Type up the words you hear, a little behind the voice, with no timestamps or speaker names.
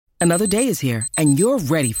Another day is here, and you're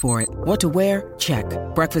ready for it. What to wear? Check.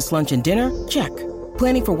 Breakfast, lunch, and dinner? Check.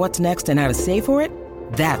 Planning for what's next and how to save for it?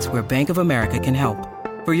 That's where Bank of America can help.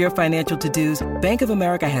 For your financial to-dos, Bank of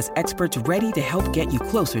America has experts ready to help get you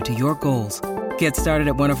closer to your goals. Get started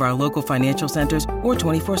at one of our local financial centers or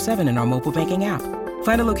 24/7 in our mobile banking app.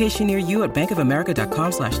 Find a location near you at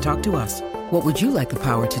bankofamerica.com/talktous. What would you like the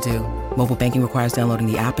power to do? Mobile banking requires downloading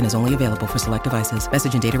the app and is only available for select devices.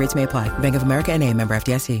 Message and data rates may apply. Bank of America N.A., member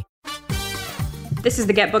FDIC. This is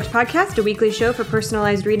the Get Booked podcast, a weekly show for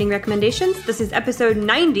personalized reading recommendations. This is episode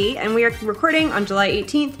 90, and we are recording on July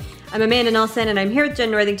 18th. I'm Amanda Nelson, and I'm here with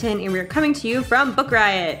Jen Northington, and we are coming to you from Book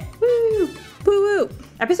Riot. Woo! Woo-woo!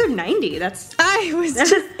 Episode 90, that's... I was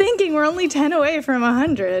just thinking we're only 10 away from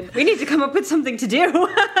 100. We need to come up with something to do.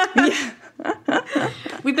 Yeah.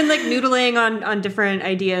 We've been, like, noodling on different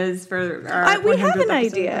ideas for our 100th we have an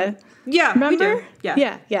episode. idea. Yeah, remember? We do.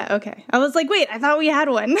 Yeah, okay. I was like, wait, I thought we had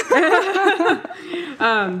one.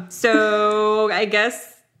 So I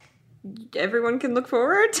guess everyone can look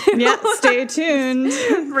forward to stay tuned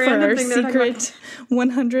for our secret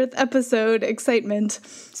 100th episode excitement.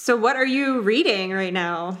 So what are you reading right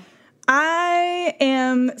now? I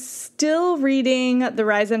am still reading The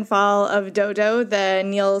Rise and Fall of Dodo, the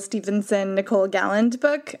Neil Stephenson, Nicole Galland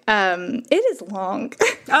book. It is long.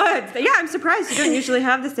 I'm surprised. You don't usually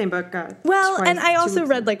have the same book. And I also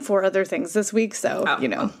read like 4 other things this week, so,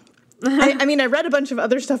 I mean, I read a bunch of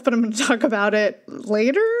other stuff, but I'm going to talk about it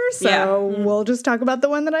later, so we'll just talk about the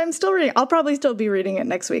one that I'm still reading. I'll probably still be reading it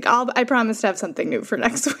next week. I promise to have something new for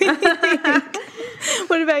next week.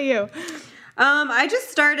 What about you? I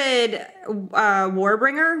just started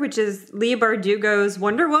Warbringer, which is Leigh Bardugo's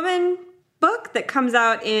Wonder Woman book that comes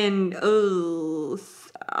out in,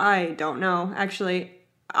 I don't know, actually,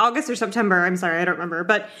 August or September. I'm sorry, I don't remember.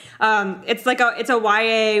 But it's a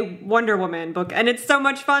YA Wonder Woman book, and it's so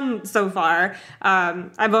much fun so far.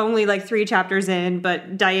 I'm only like 3 chapters in,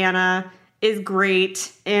 but Diana is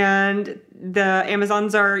great, and the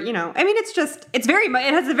Amazons are, it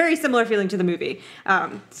has a very similar feeling to the movie.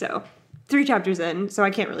 So 3 chapters in, so I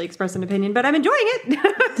can't really express an opinion, but I'm enjoying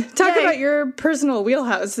it. Talk about your personal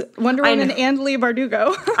wheelhouse, Wonder Woman and Leigh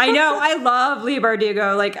Bardugo. I know, I love Leigh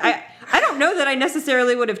Bardugo. Like, I don't know that I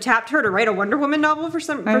necessarily would have tapped her to write a Wonder Woman novel for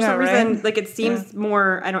some reason. Right? Like, it seems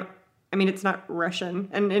more, it's not Russian,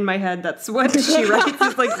 and in my head, that's what she writes.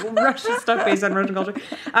 It's like Russian stuff based on Russian culture.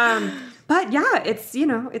 But yeah,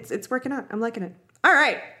 it's working out. I'm liking it. All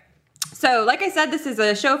right. So, like I said, this is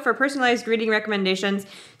a show for personalized reading recommendations.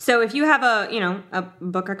 So if you have a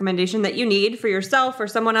book recommendation that you need for yourself or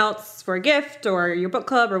someone else for a gift or your book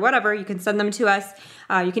club or whatever, you can send them to us.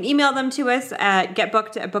 You can email them to us at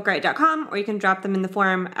getbooked@bookriot.com, or you can drop them in the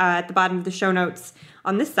form at the bottom of the show notes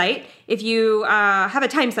on this site. If you have a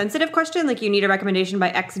time-sensitive question, like you need a recommendation by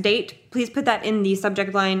X date, please put that in the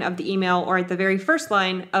subject line of the email or at the very first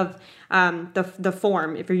line of the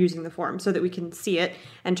form, if you're using the form, so that we can see it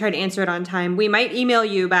and try to answer it on time. We might email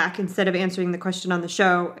you back instead of answering the question on the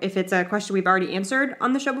show if it's a question we've already answered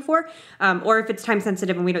on the show before, or if it's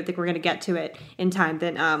time-sensitive and we don't think we're going to get to it in time,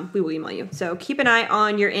 then we will email you. So keep an eye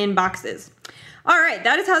on your inboxes. All right,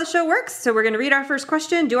 that is how the show works. So we're going to read our first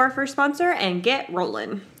question, do our first sponsor, and get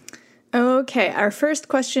rolling. Okay, our first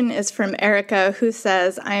question is from Erica, who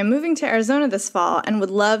says, I am moving to Arizona this fall and would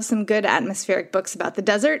love some good atmospheric books about the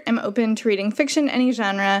desert. I'm open to reading fiction, any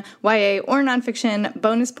genre, YA or nonfiction,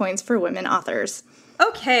 bonus points for women authors.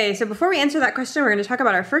 Okay, so before we answer that question, we're going to talk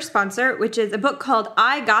about our first sponsor, which is a book called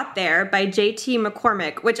I Got There by J.T.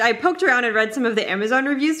 McCormick, which I poked around and read some of the Amazon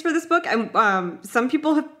reviews for this book, and some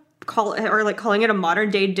people have calling it a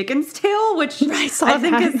modern day Dickens tale, which I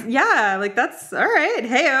think is, that's all right.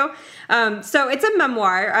 Heyo. So it's a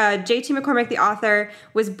memoir. J.T. McCormick, the author,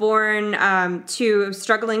 was born to a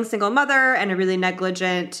struggling single mother and a really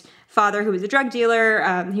negligent father who was a drug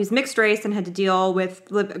dealer. He was mixed race and had to deal with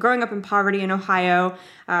growing up in poverty in Ohio.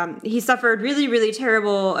 He suffered really, really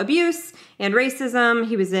terrible abuse and racism.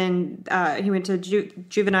 He was he went to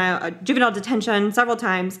juvenile detention several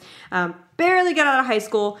times. Barely got out of high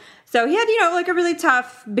school. So he had, a really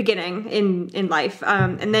tough beginning in life.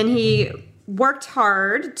 And then he worked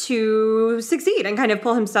hard to succeed and kind of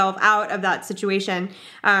pull himself out of that situation.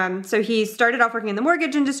 So he started off working in the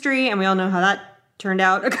mortgage industry, and we all know how that turned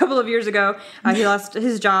out a couple of years ago. He lost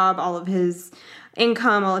his job, all of his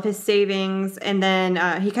income, all of his savings, and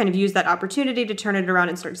then he kind of used that opportunity to turn it around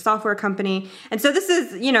and start a software company. And so this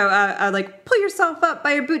is, a pull yourself up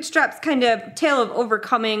by your bootstraps kind of tale of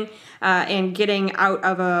overcoming and getting out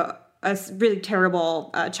of a really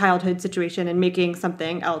terrible childhood situation and making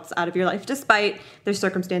something else out of your life despite the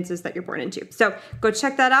circumstances that you're born into. So go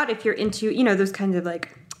check that out if you're into, those kinds of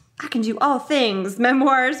I can do all things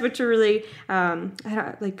memoirs, which are really,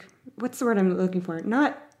 what's the word I'm looking for?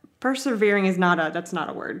 Not persevering is that's not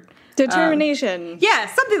a word. Determination.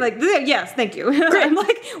 Something like that. Yes, thank you. I'm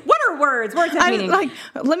like, what are words? Words have meaning.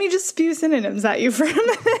 Let me just spew synonyms at you for a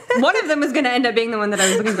minute. One of them was going to end up being the one that I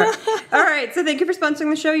was looking for. All right, so thank you for sponsoring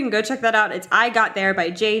the show. You can go check that out. It's I Got There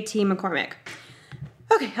by J.T. McCormick.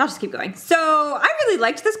 Okay, I'll just keep going. So I really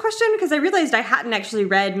liked this question because I realized I hadn't actually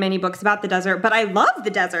read many books about the desert, but I love the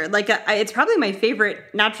desert. Like, it's probably my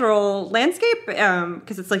favorite natural landscape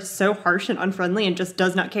because it's like so harsh and unfriendly and just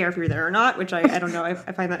does not care if you're there or not, which I don't know. I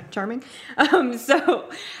find that charming. I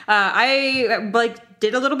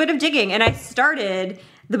did a little bit of digging, and I started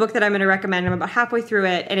the book that I'm going to recommend. I'm about halfway through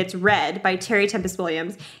it, and it's Red by Terry Tempest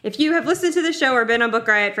Williams. If you have listened to the show or been on Book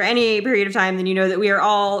Riot for any period of time, then you know that we are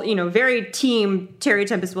all, very team Terry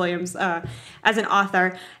Tempest Williams as an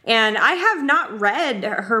author. And I have not read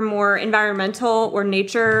her more environmental or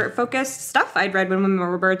nature-focused stuff. I'd read When Women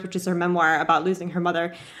Were Birds, which is her memoir about losing her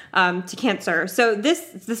mother to cancer. So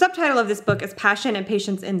the subtitle of this book is Passion and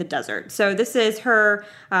Patience in the Desert. So this is her,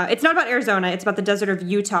 it's not about Arizona, it's about the desert of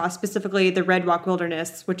Utah, specifically the Red Rock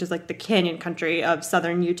Wilderness, which is like the canyon country of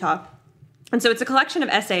southern Utah. And so it's a collection of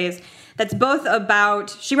essays that's both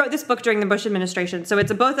about, she wrote this book during the Bush administration, so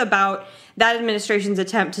it's both about that administration's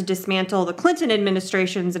attempt to dismantle the Clinton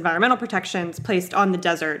administration's environmental protections placed on the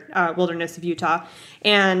desert wilderness of Utah.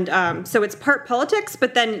 And so it's part politics,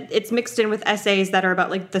 but then it's mixed in with essays that are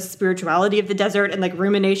about like the spirituality of the desert and like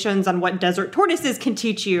ruminations on what desert tortoises can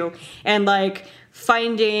teach you and like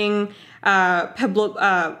finding Puebloan?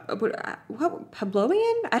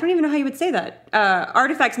 I don't even know how you would say that.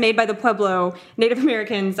 Artifacts made by the Pueblo Native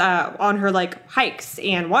Americans on her like hikes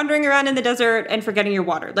and wandering around in the desert and forgetting your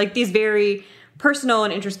water. Like these very personal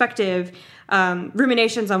and introspective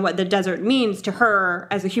ruminations on what the desert means to her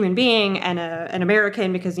as a human being and an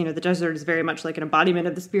American, because the desert is very much like an embodiment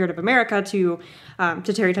of the spirit of America to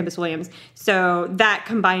Terry Tempest Williams. So that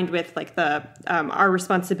combined with like the our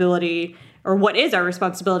responsibility, or what is our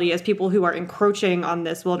responsibility as people who are encroaching on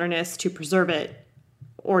this wilderness to preserve it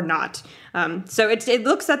or not. So it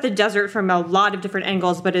looks at the desert from a lot of different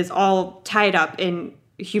angles, but is all tied up in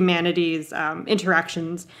humanity's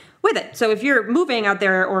interactions with it. So if you're moving out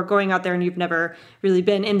there or going out there and you've never really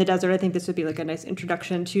been in the desert, I think this would be like a nice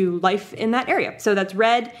introduction to life in that area. So that's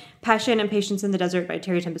Red, Passion and Patience in the Desert by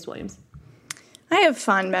Terry Tempest Williams. I have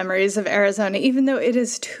fond memories of Arizona, even though it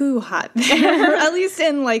is too hot there, at least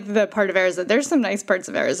in like the part of Arizona. There's some nice parts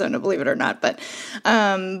of Arizona, believe it or not. But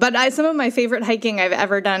some of my favorite hiking I've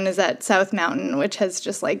ever done is at South Mountain, which has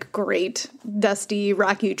just like great dusty,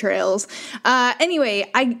 rocky trails.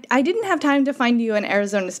 Anyway, I didn't have time to find you an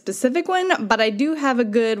Arizona specific one, but I do have a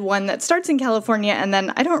good one that starts in California, and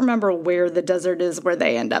then I don't remember where the desert is where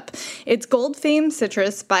they end up. It's Gold Famed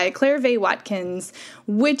Citrus by Claire Vaye Watkins,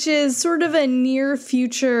 which is sort of a near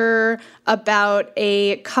future about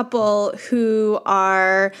a couple who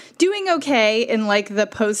are doing okay in like the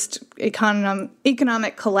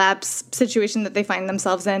post-economic collapse situation that they find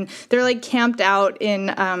themselves in. They're like camped out in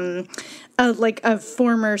a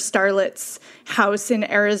former starlet's house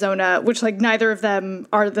in Arizona, which like neither of them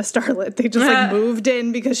are the starlet. They just like moved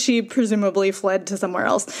in because she presumably fled to somewhere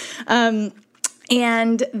else.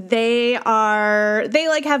 And they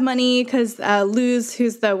like have money because Luz,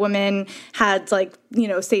 who's the woman, had like,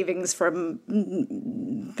 savings from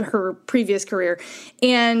her previous career.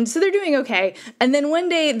 And so they're doing okay. And then one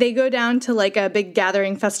day they go down to like a big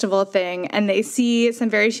gathering festival thing and they see some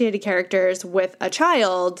very shady characters with a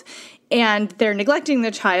child. And they're neglecting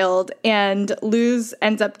the child, and Luz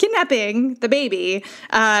ends up kidnapping the baby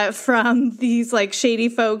from these like shady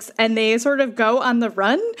folks, and they sort of go on the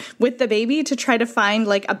run with the baby to try to find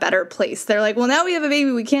like a better place. They're like, well, now we have a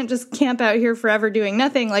baby, we can't just camp out here forever doing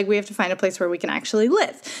nothing. Like, we have to find a place where we can actually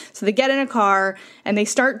live. So they get in a car and they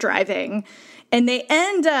start driving. And they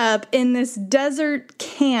end up in this desert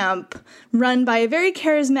camp run by a very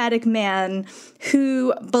charismatic man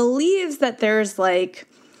who believes that there's like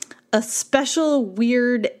a special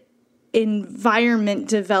weird environment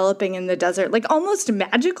developing in the desert, like almost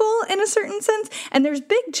magical in a certain sense. And there's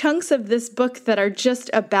big chunks of this book that are just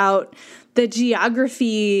about the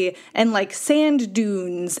geography and like sand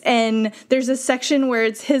dunes. And there's a section where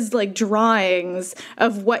it's his like drawings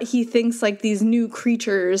of what he thinks like these new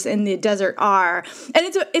creatures in the desert are.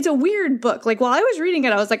 And it's a weird book. Like while I was reading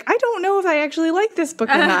it, I was like, I don't know if I actually like this book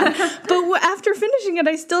or not. But after finishing it,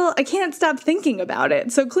 I can't stop thinking about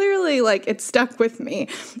it. So clearly like it stuck with me.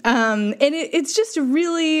 And it's just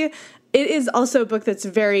really, it is also a book that's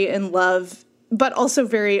very in love, but also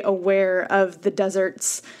very aware of the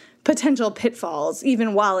desert's potential pitfalls,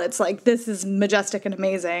 even while it's like, this is majestic and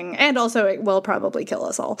amazing, and also it will probably kill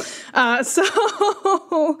us all. So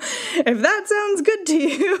if that sounds good to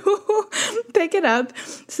you, pick it up.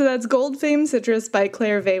 So that's Gold Fame Citrus by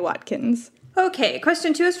Claire V. Watkins. Okay,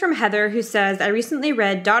 question 2 is from Heather, who says, I recently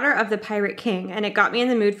read Daughter of the Pirate King, and it got me in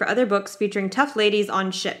the mood for other books featuring tough ladies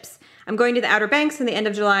on ships. I'm going to the Outer Banks in the end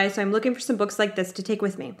of July, so I'm looking for some books like this to take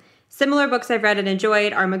with me. Similar books I've read and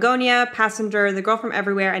enjoyed are Magonia, Passenger, The Girl from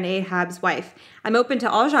Everywhere, and Ahab's Wife. I'm open to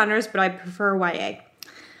all genres, but I prefer YA.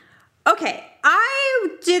 Okay, I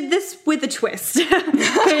did this with a twist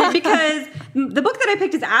because the book that I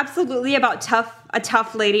picked is absolutely about a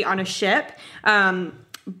tough lady on a ship,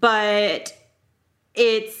 but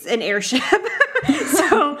it's an airship.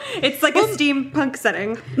 So it's like a steampunk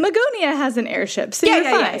setting. Magonia has an airship, so you're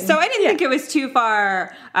fine. So I didn't think it was too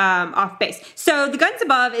far off base. So The Guns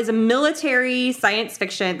Above is a military science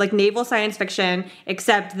fiction, like naval science fiction,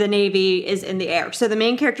 except the Navy is in the air. So the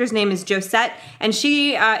main character's name is Josette, and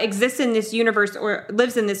she exists in this universe or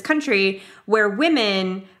lives in this country where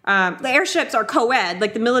women, the airships are co-ed,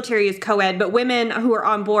 like the military is co-ed, but women who are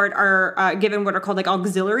on board are given what are called like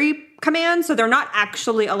auxiliary command, so they're not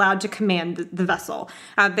actually allowed to command the vessel.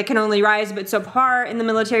 They can only rise but so far in the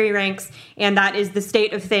military ranks, and that is the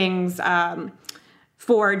state of things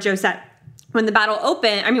for Josette. When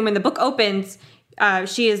the book opens,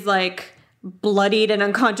 she is like bloodied and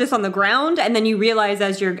unconscious on the ground, and then you realize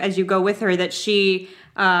as you go with her that she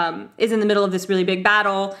is in the middle of this really big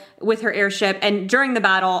battle with her airship, and during the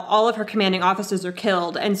battle all of her commanding officers are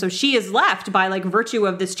killed, and so she is left by like virtue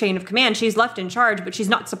of this chain of command. She's left in charge, but she's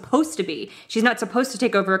not supposed to be. She's not supposed to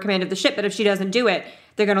take over command of the ship, but if she doesn't do it,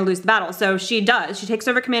 they're going to lose the battle. So she does. She takes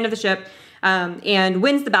over command of the ship and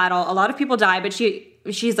wins the battle. A lot of people die, but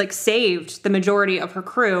she's like saved the majority of her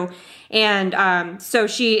crew, and so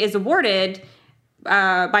she is awarded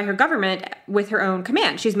by her government with her own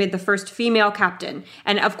command. She's made the first female captain.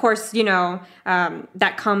 And of course,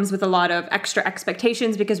 that comes with a lot of extra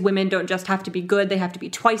expectations because women don't just have to be good, they have to be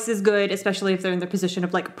twice as good, especially if they're in the position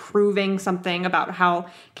of like proving something about how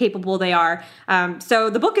capable they are.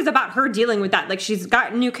 So the book is about her dealing with that. Like she's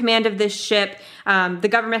got new command of this ship. The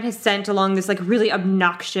government has sent along this like really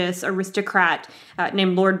obnoxious aristocrat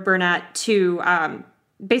named Lord Burnett to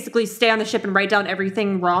basically stay on the ship and write down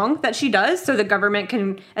everything wrong that she does so the government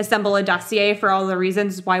can assemble a dossier for all the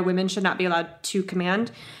reasons why women should not be allowed to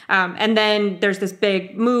command. And then there's this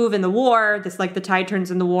big move in the war, the tide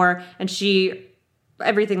turns in the war, and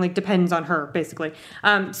everything like depends on her basically.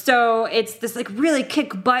 So it's this like really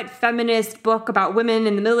kick butt feminist book about women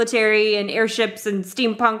in the military and airships and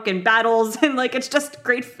steampunk and battles, and like it's just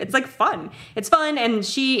great. It's like fun. It's fun, and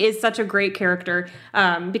she is such a great character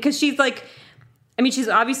because she's like, she's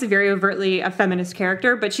obviously very overtly a feminist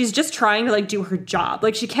character, but she's just trying to like do her job.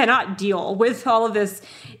 Like she cannot deal with all of this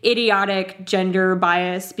idiotic gender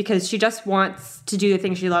bias because she just wants to do the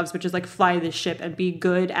thing she loves, which is like fly this ship and be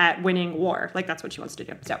good at winning war. Like that's what she wants to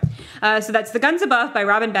do. So that's The Guns Above by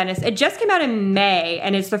Robin Bennis. It just came out in May,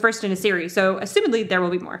 and it's the first in a series. So assumedly there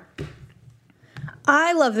will be more.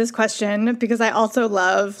 I love this question because I also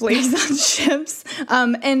love ladies on ships.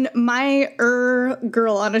 And my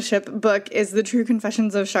Girl on a Ship book is The True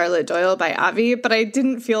Confessions of Charlotte Doyle by Avi, but I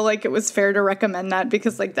didn't feel like it was fair to recommend that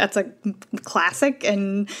because like that's a classic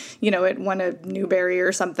and, it won a Newbery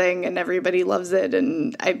or something and everybody loves it.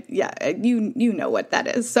 And you know what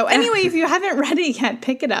that is. So anyway, if you haven't read it yet,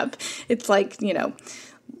 pick it up. It's like,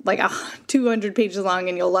 like 200 pages long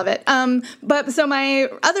and you'll love it. But so my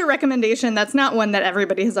other recommendation, that's not one that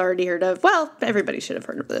everybody has already heard of, well, everybody should have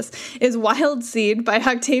heard of this, is Wild Seed by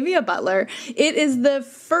Octavia Butler. It is the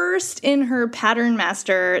first in her Pattern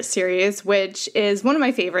Master series, which is one of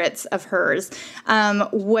my favorites of hers,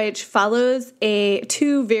 which follows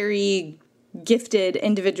two very gifted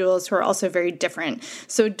individuals who are also very different.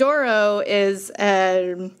 So Doro is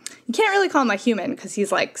you can't really call him a human because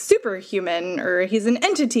he's like superhuman or he's an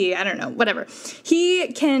entity. I don't know, whatever.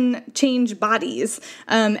 He can change bodies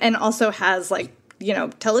and also has like,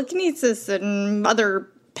 telekinesis and other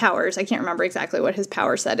powers. I can't remember exactly what his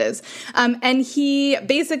power set is. And he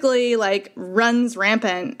basically like runs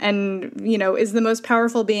rampant and, is the most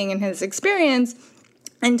powerful being in his experience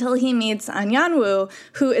until he meets Anyanwu,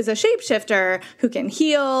 who is a shapeshifter who can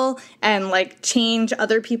heal and, like, change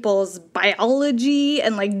other people's biology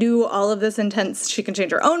and, like, do all of this intense... She can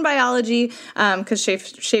change her own biology because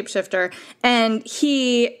shapeshifter. And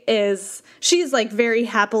she's, like, very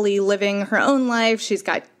happily living her own life. She's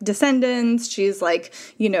got descendants. She's like,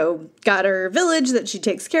 you know, got her village that she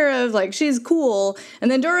takes care of. Like, she's cool.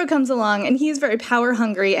 And then Doro comes along and he's very power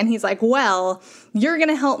hungry. And he's like, well, you're going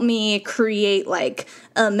to help me create like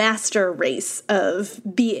a master race of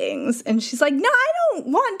beings. And she's like, no, I don't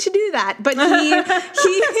want to do that. But he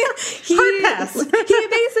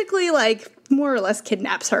basically like more or less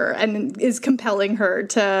kidnaps her and is compelling her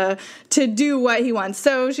to do what he wants.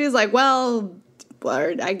 So she's like, well,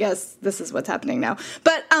 I guess this is what's happening now.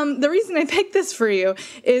 But the reason I picked this for you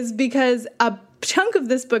is because a chunk of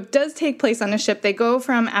this book does take place on a ship. They go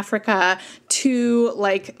from Africa to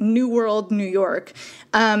like New World, New York.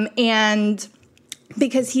 And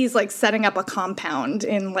because he's like setting up a compound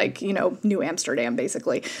in like, you know, New Amsterdam,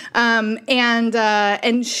 basically.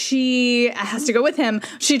 And she has to go with him.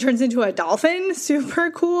 She turns into a dolphin. Super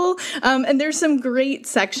cool. And there's some great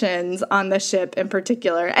sections on the ship in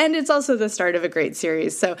particular. And it's also the start of a great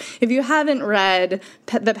series. So if you haven't read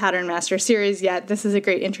the Pattern Master series yet, this is a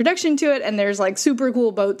great introduction to it. And there's like super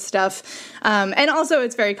cool boat stuff. And also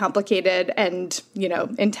it's very complicated and, you know,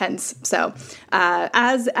 intense. So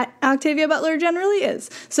as Octavia Butler generally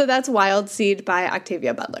is. So that's Wild Seed by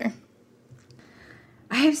Octavia Butler.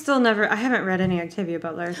 I haven't read any Octavia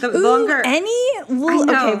Butler. Any? Well,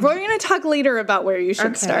 okay, we're going to talk later about where you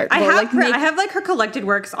should start. I have her collected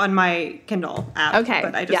works on my Kindle app. Okay,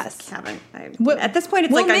 but I just haven't. At this point,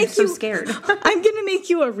 it's I'm so scared. I'm going to make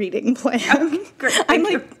you a reading plan. Okay, great.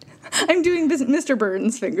 Thank you. I'm doing Mr.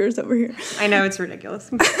 Burns fingers over here. I know, it's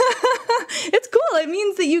ridiculous. It's cool. It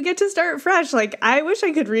means that you get to start fresh. Like, I wish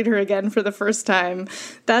I could read her again for the first time.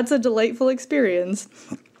 That's a delightful experience.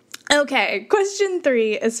 Okay, question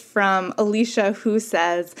 3 is from Alicia, who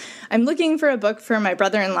says, I'm looking for a book for my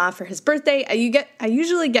brother-in-law for his birthday. I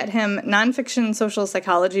usually get him nonfiction social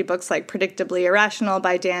psychology books like Predictably Irrational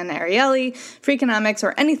by Dan Ariely, Freakonomics,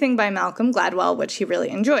 or anything by Malcolm Gladwell, which he really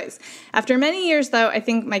enjoys. After many years, though, I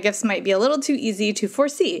think my gifts might be a little too easy to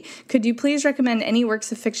foresee. Could you please recommend any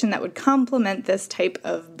works of fiction that would complement this type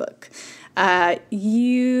of book?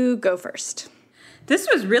 You go first. This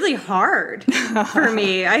was really hard for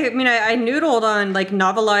me. I noodled on like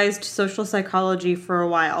novelized social psychology for a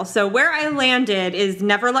while. So where I landed is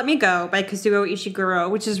Never Let Me Go by Kazuo Ishiguro,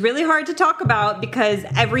 which is really hard to talk about because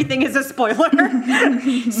everything is a spoiler.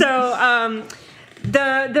 So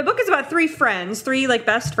the book is about 3 friends, 3 like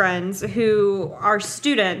best friends who are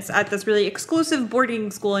students at this really exclusive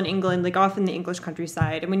boarding school in England, like off in the English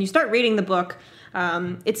countryside. And when you start reading the book,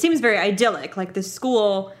 it seems very idyllic. Like the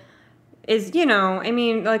school is, you know, I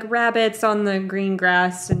mean, like rabbits on the green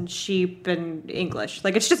grass and sheep and English.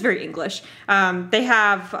 Like, it's just very English. They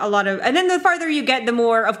have a lot of... And then the farther you get, the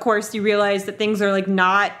more, of course, you realize that things are, like,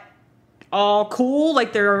 not all cool.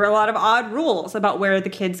 Like, there are a lot of odd rules about where the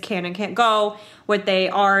kids can and can't go, what they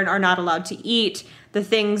are and are not allowed to eat, the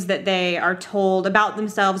things that they are told about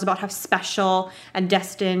themselves, about how special and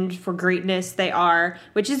destined for greatness they are,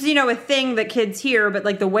 which is, you know, a thing that kids hear, but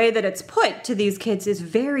like the way that it's put to these kids is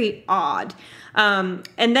very odd. And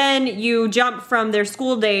then you jump from their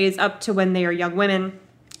school days up to when they are young women,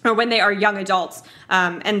 or when they are young adults.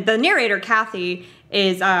 And the narrator, Kathy,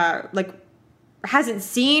 is hasn't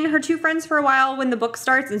seen her 2 friends for a while when the book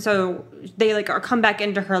starts, and so they like are come back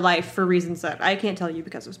into her life for reasons that I can't tell you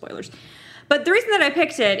because of spoilers. But the reason that I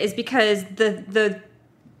picked it is because the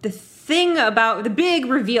thing about the big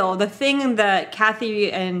reveal, the thing that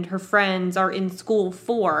Kathy and her friends are in school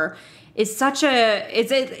for, is such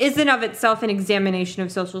is in of itself an examination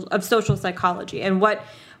of social psychology and what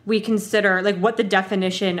we consider, like what the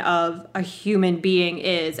definition of a human being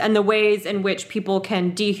is, and the ways in which people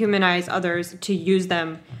can dehumanize others to use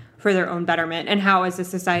them for their own betterment, and how as a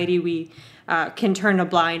society we can turn a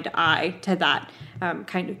blind eye to that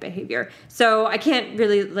kind of behavior. So I can't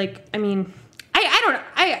really I don't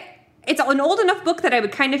know. It's an old enough book that I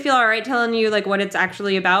would kind of feel all right telling you like what it's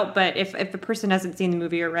actually about. But if a person hasn't seen the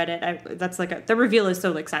movie or read it, that's like the reveal is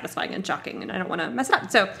so like satisfying and shocking, and I don't want to mess it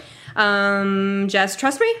up. So just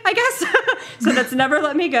trust me, I guess. So that's Never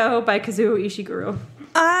Let Me Go by Kazuo Ishiguro.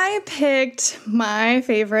 I picked my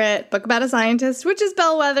favorite book about a scientist, which is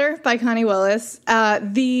Bellwether by Connie Willis.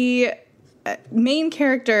 The main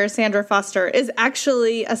character, Sandra Foster, is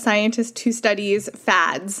actually a scientist who studies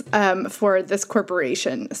fads for this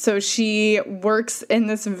corporation. So she works in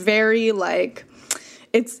this very like...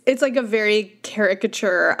 It's like a very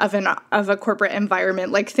caricature of a corporate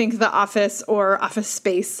environment. Like think The Office or Office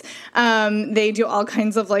Space. They do all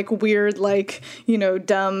kinds of like weird, like, you know,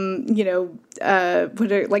 dumb, you know,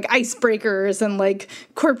 like icebreakers and like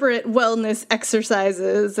corporate wellness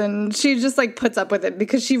exercises, and she just like puts up with it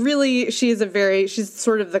because she's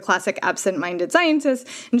sort of the classic absent-minded scientist,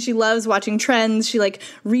 and she loves watching trends. She like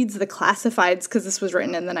reads the classifieds because this was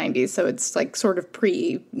written in the 90s, so it's like sort of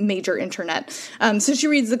pre-major internet. So she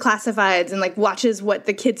reads the classifieds and like watches what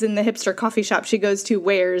the kids in the hipster coffee shop she goes to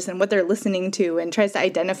wears and what they're listening to, and tries to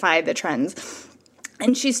identify the trends.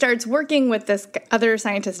 And she starts working with this other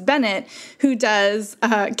scientist, Bennett, who does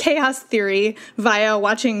chaos theory via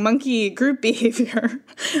watching monkey group behavior.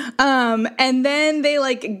 And then they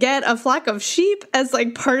like get a flock of sheep as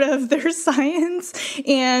like part of their science,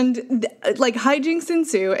 and like hijinks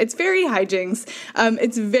ensue. It's very hijinks.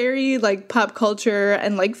 It's very like pop culture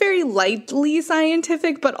and like very lightly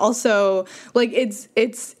scientific, but also like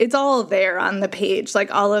it's all there on the page.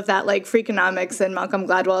 Like all of that like Freakonomics and Malcolm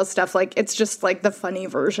Gladwell stuff. Like it's just like the funny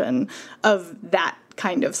version of that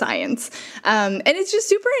kind of science. And it's just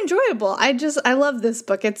super enjoyable. I love this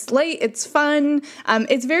book. It's light, it's fun,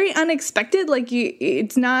 it's very unexpected. Like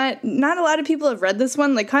it's not a lot of people have read this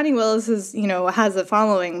one. Like Connie Willis is, has a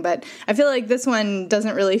following, but I feel like this one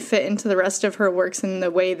doesn't really fit into the rest of her works in the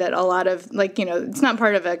way that a lot of it's not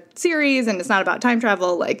part of a series and it's not about time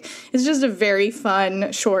travel. Like it's just a very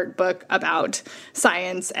fun, short book about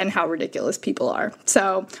science and how ridiculous people are.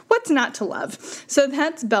 So what's not to love? So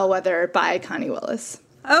that's Bellwether by Connie Willis.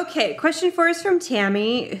 Okay, question 4 is from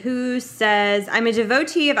Tammy, who says, I'm a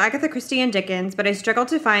devotee of Agatha Christie and Dickens, but I struggle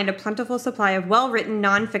to find a plentiful supply of well-written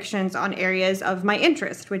nonfictions on areas of my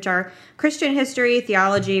interest, which are Christian history,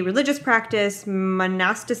 theology, religious practice,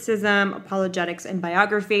 monasticism, apologetics, and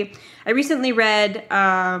biography. I recently read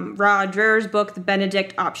Rod Dreher's book, The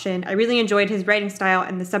Benedict Option. I really enjoyed his writing style,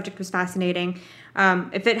 and the subject was fascinating.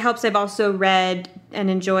 If it helps, I've also read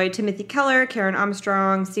and enjoyed Timothy Keller, Karen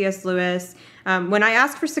Armstrong, C.S. Lewis. When I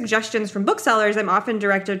ask for suggestions from booksellers, I'm often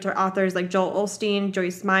directed to authors like Joel Osteen,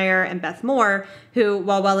 Joyce Meyer, and Beth Moore, who,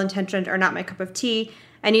 while well-intentioned, are not my cup of tea.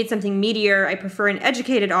 I need something meatier. I prefer an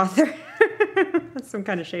educated author. That's some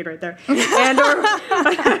kind of shade right there. And or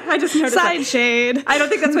I just noticed side shade. I don't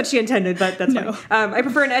think that's what she intended, but that's no. Funny. I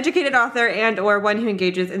prefer an educated author and or one who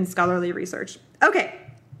engages in scholarly research. Okay.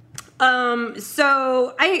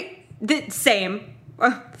 Same.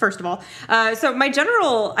 First of all, so my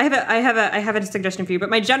general, I have a suggestion for you, but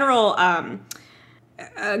my general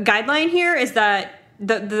guideline here is that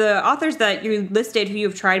the authors that you listed who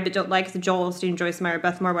you've tried but don't like, the Joel Osteen, Joyce Meyer,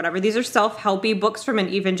 Beth Moore, whatever, these are self-helpy books from an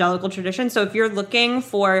evangelical tradition. So if you're looking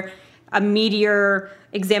for a meatier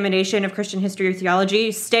examination of Christian history or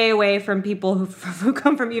theology, stay away from people who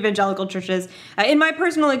come from evangelical churches. In my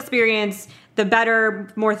personal experience, the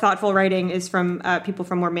better, more thoughtful writing is from people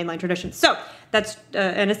from more mainline traditions. So that's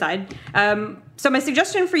an aside. So my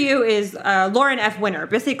suggestion for you is Lauren F. Winner.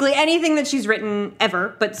 Basically anything that she's written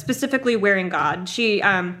ever, but specifically Wearing God.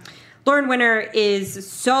 Lauren Winner is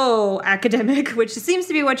so academic, which seems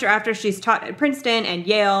to be what you're after. She's taught at Princeton and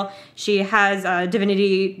Yale. She has a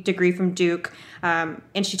divinity degree from Duke.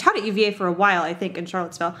 And she taught at UVA for a while, I think, in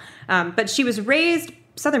Charlottesville. But she was raised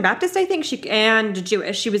Southern Baptist, I think, and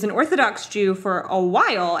Jewish. She was an Orthodox Jew for a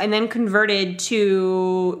while and then converted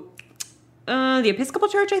to the Episcopal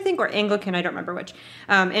Church, I think, or Anglican, I don't remember which.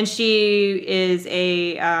 And she is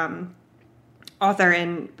a author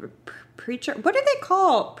and preacher. What do they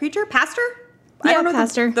call preacher? Pastor? Yeah, I don't know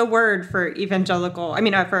pastor. The word for evangelical.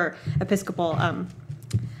 for Episcopal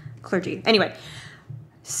clergy. Anyway,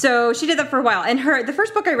 so she did that for a while. And the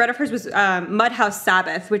first book I read of hers was Mudhouse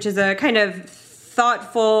Sabbath, which is a kind of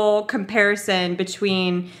thoughtful comparison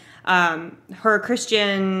between her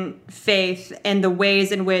Christian faith and the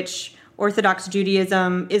ways in which Orthodox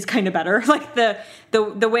Judaism is kind of better, like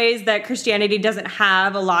the ways that Christianity doesn't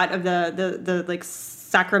have a lot of the like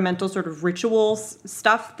sacramental sort of ritual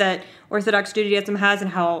stuff that Orthodox Judaism has,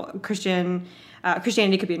 and how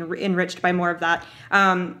Christianity could be enriched by more of that.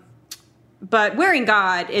 But Wearing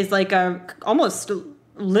God is like a almost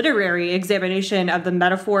literary examination of the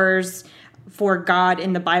metaphors for God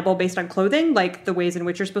in the Bible based on clothing, like the ways in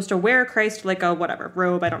which you're supposed to wear Christ, like a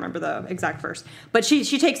robe. I don't remember the exact verse, but she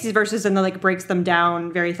takes these verses and then like breaks them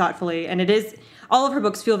down very thoughtfully. And all of her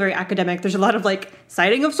books feel very academic. There's a lot of like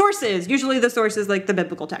citing of sources. Usually the source is like the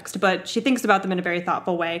biblical text, but she thinks about them in a very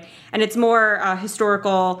thoughtful way. And it's more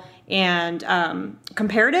historical and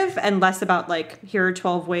comparative and less about like, here are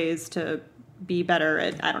 12 ways to be better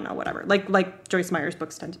at, I don't know, whatever, like Joyce Meyer's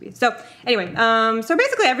books tend to be. So anyway, so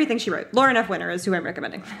basically everything she wrote. Lauren F. Winner is who I'm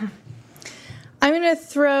recommending. I'm going to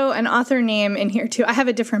throw an author name in here, too. I have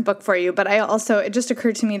a different book for you, but it just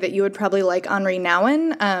occurred to me that you would probably like Henri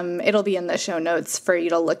Nouwen. It'll be in the show notes for you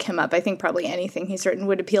to look him up. I think probably anything he's written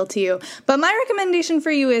would appeal to you. But my recommendation for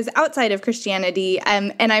you is outside of Christianity,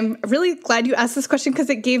 and I'm really glad you asked this question because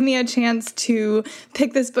it gave me a chance to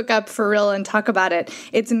pick this book up for real and talk about it.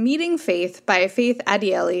 It's Meeting Faith by Faith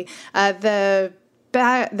Adiele.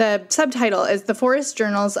 The subtitle is The Forest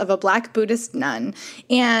Journals of a Black Buddhist Nun.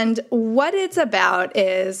 And what it's about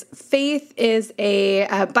is Faith is a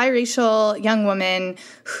biracial young woman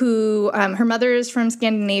who, her mother is from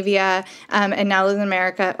Scandinavia and now lives in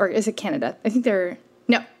America, or is it Canada? I think they're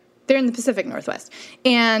in the Pacific Northwest.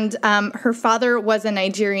 And her father was a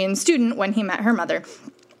Nigerian student when he met her mother.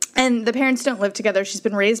 And the parents don't live together. She's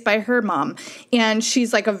been raised by her mom. And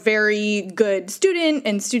she's like a very good student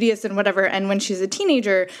and studious and whatever. And when she's a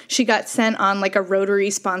teenager, she got sent on like a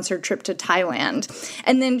Rotary-sponsored trip to Thailand.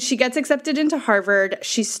 And then she gets accepted into Harvard.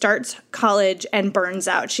 She starts college and burns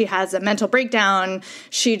out. She has a mental breakdown.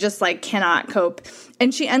 She just like cannot cope.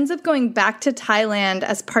 And she ends up going back to Thailand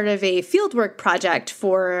as part of a fieldwork project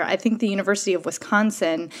for, I think, the University of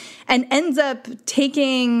Wisconsin, and ends up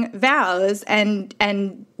taking vows and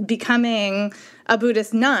becoming a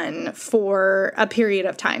Buddhist nun for a period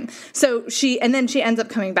of time. So she ends up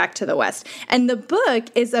coming back to the West. And the book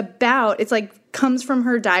is about, it's like, comes from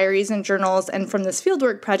her diaries and journals and from this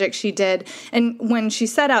fieldwork project she did. And when she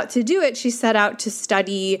set out to do it, she set out to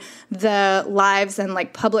study the lives and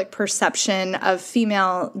like public perception of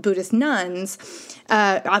female Buddhist nuns.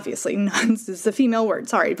 Obviously, nuns is the female word,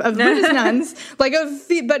 sorry, of Buddhist nuns,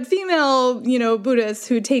 but female, Buddhists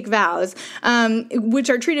who take vows, which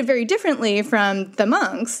are treated very differently from the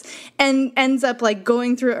monks, and ends up like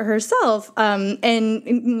going through it herself,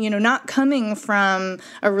 and not coming from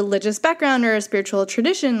a religious background or a spiritual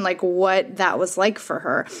tradition, like what that was like for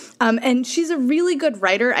her. And she's a really good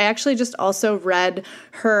writer. I actually just also read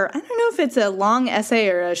her, I don't know if it's a long essay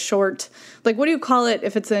or a short, like, what do you call it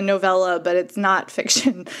if it's a novella, but it's not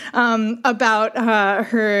fiction, about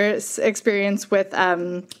her experience with,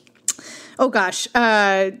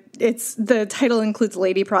 it's the title includes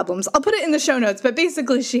lady problems. I'll put it in the show notes, but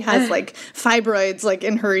basically she has like fibroids like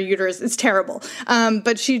in her uterus. It's terrible.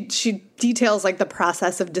 But she details like the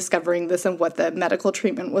process of discovering this and what the medical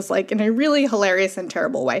treatment was like in a really hilarious and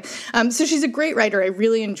terrible way. So she's a great writer. I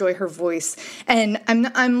really enjoy her voice. And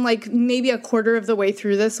I'm like maybe a quarter of the way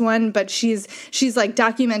through this one, but she's like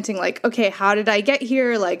documenting like, okay, how did I get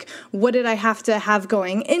here? Like, what did I have to have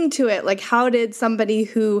going into it? Like, how did somebody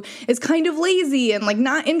who is kind of lazy and like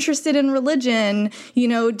not interested in religion, do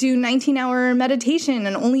 19-hour meditation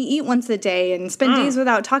and only eat once a day and spend days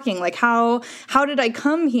without talking? Like, how did I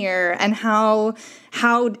come here, and how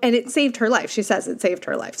and it saved her life. She says it saved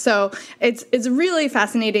her life. So it's really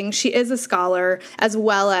fascinating. She is a scholar as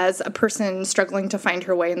well as a person struggling to find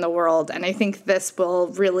her way in the world. And I think this will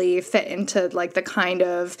really fit into like the kind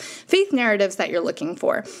of faith narratives that you're looking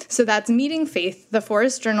for. So that's Meeting Faith, The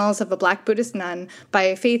Forest Journals of a Black Buddhist Nun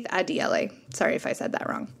by Faith Adiele. Sorry if I said that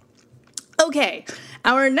wrong. Okay,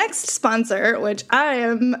 our next sponsor, which I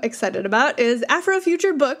am excited about, is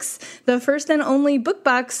Afrofuture Books, the first and only book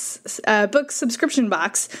subscription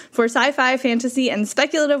box for sci-fi, fantasy, and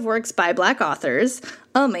speculative works by Black authors.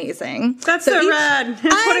 Amazing. That's so rad.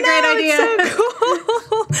 What a great idea. It's so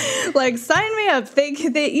cool. Like, sign me up.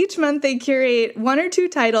 They each month they curate 1 or 2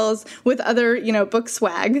 titles with other, book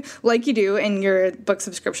swag, like you do in your book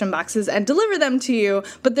subscription boxes, and deliver them to you.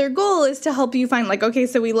 But their goal is to help you find, like, okay,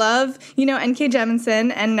 so we love, N.K.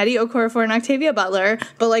 Jemisin and Nnedi Okorafor and Octavia Butler,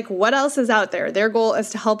 but, like, what else is out there? Their goal is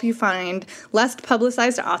to help you find less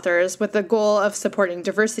publicized authors with the goal of supporting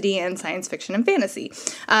diversity in science fiction and fantasy.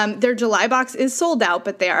 Their July box is sold out,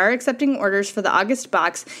 but they are accepting orders for the August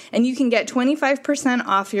box, and you can get 25%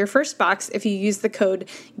 off your first box if you use the code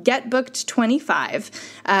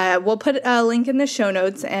GETBOOKED25. We'll put a link in the show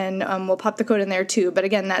notes, and we'll pop the code in there too. But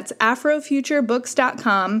again, that's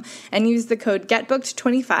afrofuturebooks.com, and use the code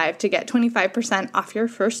GETBOOKED25 to get 25% off your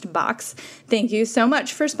first box. Thank you so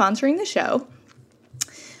much for sponsoring the show.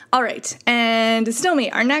 All right, and still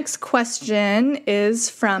me. Our next question is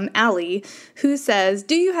from Allie, who says,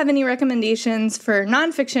 do you have any recommendations for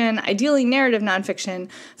nonfiction, ideally narrative nonfiction,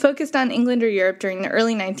 focused on England or Europe during the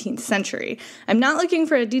early 19th century? I'm not looking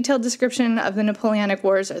for a detailed description of the Napoleonic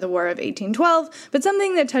Wars or the War of 1812, but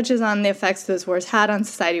something that touches on the effects those wars had on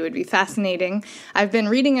society would be fascinating. I've been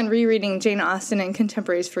reading and rereading Jane Austen and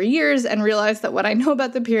contemporaries for years and realized that what I know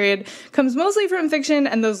about the period comes mostly from fiction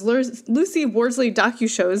and those Lucy Worsley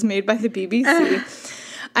docu-shows made by the BBC.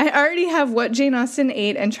 I already have What Jane Austen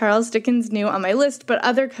Ate and Charles Dickens Knew on my list, but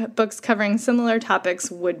other books covering similar topics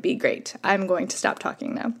would be great. I'm going to stop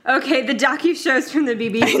talking now. Okay, the docu-shows from the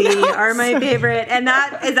BBC are my favorite, and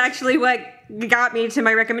that is actually what got me to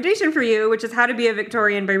my recommendation for you, which is How to Be a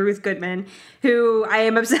Victorian by Ruth Goodman, who I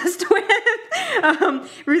am obsessed with.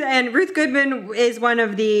 Ruth Goodman is one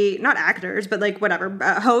of the, not actors, but like whatever,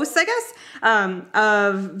 hosts, I guess,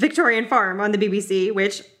 of Victorian Farm on the BBC,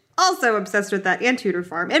 which also obsessed with that, and Tudor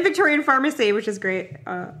Farm, and Victorian Pharmacy, which is great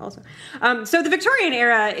also. So the Victorian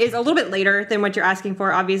era is a little bit later than what you're asking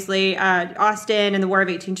for, obviously. Austen and the War of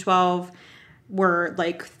 1812 were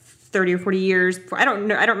like 30 or 40 years before. I don't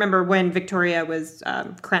know. I don't remember when Victoria was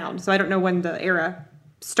crowned, so I don't know when the era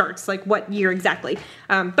starts, like what year exactly.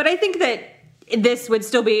 But I think that this would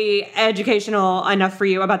still be educational enough for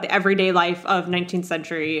you about the everyday life of 19th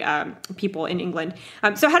century people in England.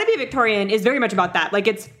 So How to Be a Victorian is very much about that. Like,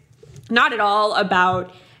 it's not at all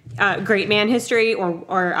about great man history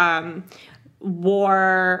or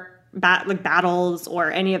war battles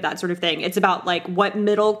or any of that sort of thing. It's about like what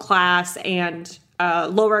middle class and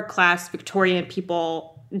lower class Victorian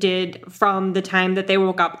people did from the time that they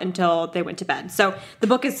woke up until they went to bed. So the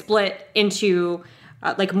book is split into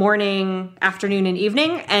like morning, afternoon, and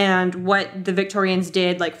evening, and what the Victorians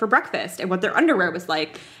did like for breakfast and what their underwear was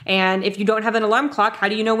like. And if you don't have an alarm clock, how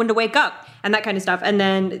do you know when to wake up and that kind of stuff? And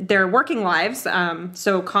then their working lives,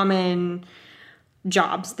 so common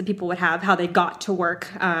jobs that people would have, how they got to work,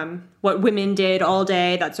 what women did all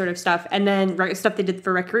day, that sort of stuff. And then stuff they did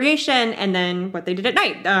for recreation, and then what they did at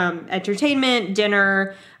night, entertainment,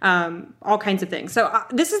 dinner, all kinds of things. So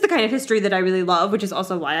this is the kind of history that I really love, which is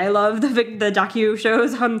also why I love the docu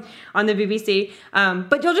shows on the BBC.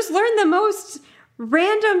 But you'll just learn the most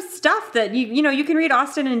random stuff that you can read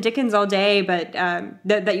Austen and Dickens all day, but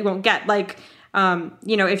that you won't get. Like,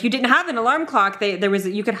 if you didn't have an alarm clock,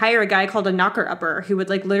 you could hire a guy called a knocker-upper who would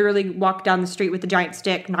like literally walk down the street with a giant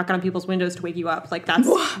stick, knocking on people's windows to wake you up. Like, that's,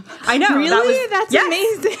 I know. Really? That's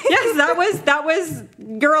amazing. Yes, that was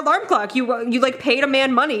your alarm clock. You like paid a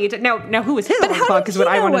man money to, now who was his alarm clock is what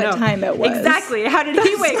I want to know. What time it was? Exactly. How did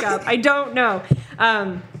he wake up? I don't know.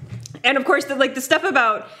 And of course, the stuff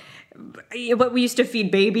about what we used to feed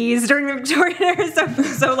babies during the Victorian era.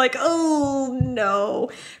 So like, oh no.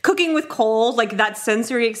 Cooking with coal, like that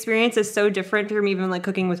sensory experience is so different from even like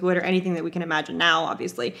cooking with wood or anything that we can imagine now,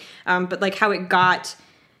 obviously. But like how it got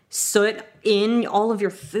soot in all of your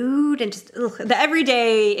food and just the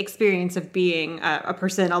everyday experience of being a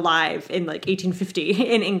person alive in like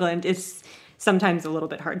 1850 in England is sometimes a little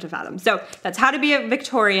bit hard to fathom. So that's How to Be a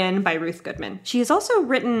Victorian by Ruth Goodman. She has also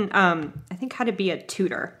written, I think, How to Be a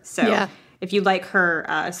Tudor. So if you like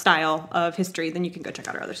her style of history, then you can go check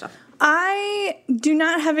out her other stuff. I do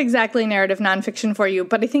not have exactly narrative nonfiction for you,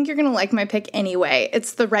 but I think you're going to like my pick anyway.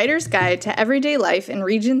 It's The Writer's Guide to Everyday Life in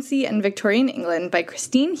Regency and Victorian England by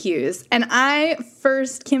Christine Hughes. And I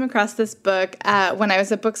first came across this book when I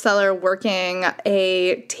was a bookseller working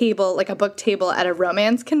a book table at a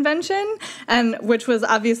romance convention, and which was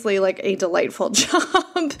obviously like a delightful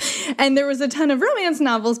job. And there was a ton of romance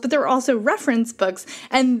novels, but there were also reference books.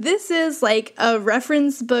 And this is like a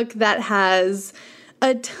reference book that has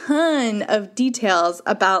a ton of details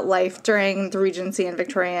about life during the Regency and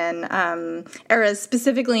Victorian eras,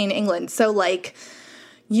 specifically in England. So, like,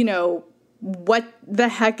 what the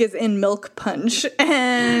heck is in milk punch,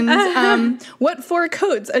 and what 4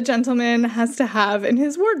 coats a gentleman has to have in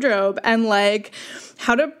his wardrobe, and like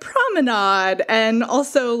how to promenade, and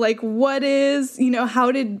also like what were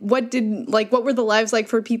the lives like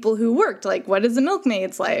for people who worked, like what is a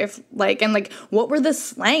milkmaid's life like, and like what were the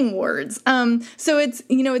slang words. So it's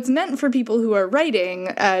it's meant for people who are writing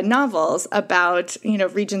novels about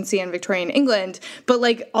Regency and Victorian England, but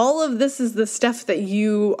like all of this is the stuff that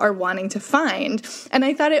you are wanting to find. And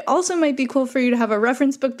I thought it also might be cool for you to have a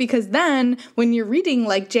reference book, because then when you're reading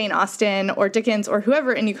like Jane Austen or Dickens or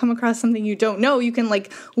whoever, and you come across something you don't know, you can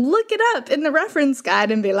like look it up in the reference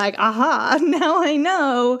guide and be like, aha, now I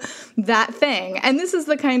know that thing. And this is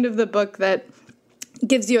the kind of the book that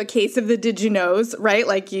gives you a case of the did you knows, right?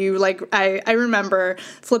 I remember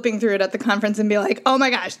flipping through it at the conference and be like, oh my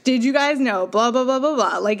gosh, did you guys know? Blah, blah, blah, blah,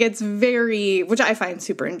 blah. Like, it's which I find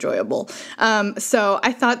super enjoyable. So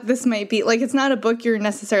I thought this might be, like, it's not a book you're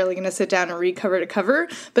necessarily going to sit down and read cover to cover,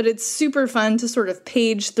 but it's super fun to sort of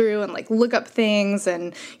page through and, like, look up things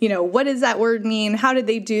and, what does that word mean? How did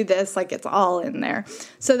they do this? Like, it's all in there.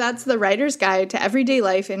 So that's The Writer's Guide to Everyday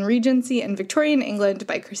Life in Regency and Victorian England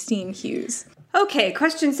by Christine Hughes. Okay,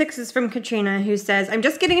 question 6 is from Katrina, who says, I'm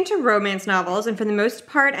just getting into romance novels, and for the most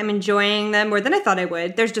part, I'm enjoying them more than I thought I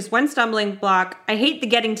would. There's just one stumbling block. I hate the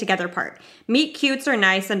getting together part. Meet cutes are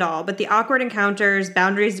nice and all, but the awkward encounters,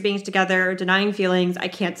 boundaries of being together, denying feelings, I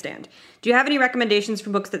can't stand. Do you have any recommendations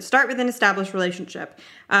for books that start with an established relationship?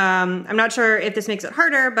 I'm not sure if this makes it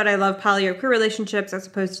harder, but I love poly or queer relationships as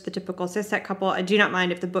opposed to the typical cishet couple. I do not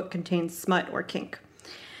mind if the book contains smut or kink.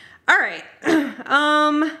 All right.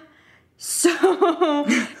 So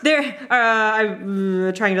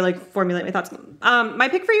I'm trying to formulate my thoughts. My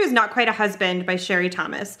pick for you is Not Quite a Husband by Sherry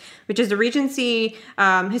Thomas, which is a Regency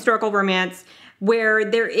historical romance where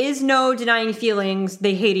there is no denying feelings.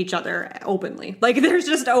 They hate each other openly. There's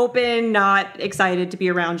just open, not excited to be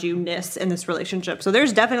around you-ness in this relationship. So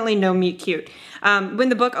there's definitely no meet cute. When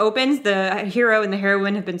the book opens, the hero and the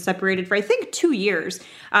heroine have been separated for, I think, 2 years.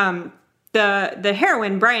 The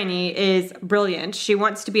heroine, Bryony, is brilliant. She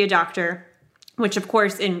wants to be a doctor, which, of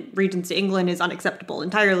course, in Regency England is unacceptable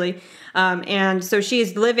entirely. And so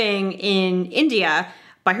she's living in India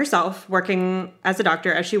by herself, working as a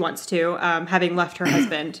doctor as she wants to, having left her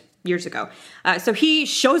husband years ago. So he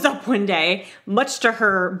shows up one day, much to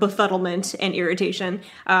her befuddlement and irritation,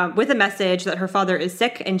 with a message that her father is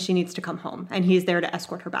sick and she needs to come home. And he's there to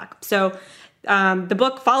escort her back. So the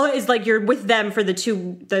book is you're with them for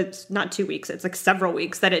not 2 weeks, it's several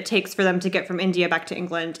weeks that it takes for them to get from India back to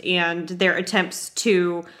England, and their attempts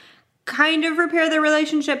to kind of repair their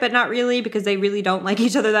relationship, but not really, because they really don't like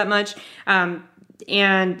each other that much.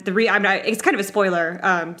 It's kind of a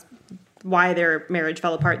spoiler, why their marriage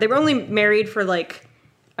fell apart. They were only married for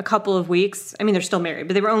a couple of weeks. I mean, they're still married,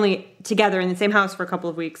 but they were only together in the same house for a couple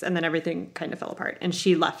of weeks, and then everything kind of fell apart, and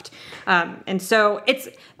she left. And so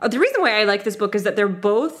the reason why I like this book is that they're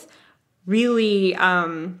both really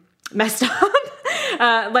messed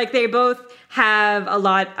up. They both have a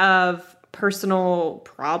lot of personal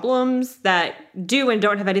problems that do and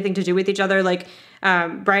don't have anything to do with each other.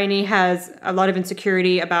 Bryony has a lot of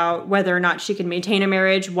insecurity about whether or not she can maintain a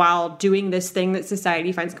marriage while doing this thing that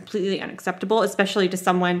society finds completely unacceptable, especially to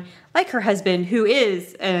someone like her husband, who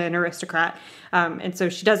is an aristocrat. And so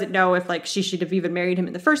she doesn't know if she should have even married him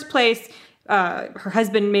in the first place. Her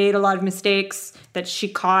husband made a lot of mistakes that she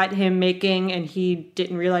caught him making, and he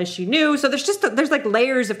didn't realize she knew. So there's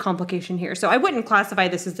layers of complication here. So I wouldn't classify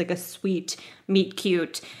this as a sweet, meet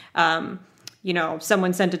cute,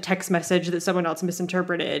 someone sent a text message that someone else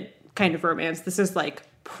misinterpreted kind of romance. This is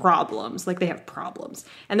problems. They have problems.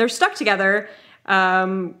 And they're stuck together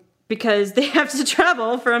because they have to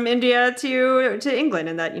travel from India to England,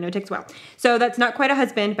 and that, takes a while. So that's Not Quite a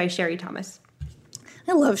Husband by Sherry Thomas.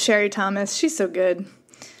 I love Sherry Thomas. She's so good.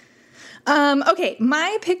 Okay,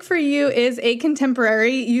 my pick for you is a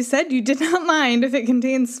contemporary. You said you did not mind if it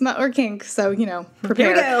contains smut or kink, so,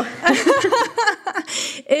 prepare. Here we go.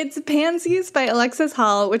 It's Pansies by Alexis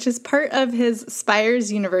Hall, which is part of his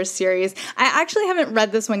Spires Universe series. I actually haven't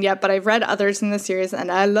read this one yet, but I've read others in the series,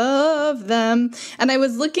 and I love them. And I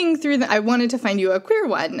was looking through I wanted to find you a queer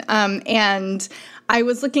one, and I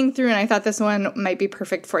was looking through and I thought this one might be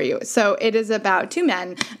perfect for you. So it is about 2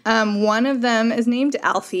 men. One of them is named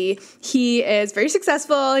Alfie. He is very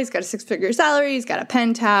successful. He's got a 6-figure salary. He's got a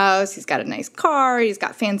penthouse. He's got a nice car. He's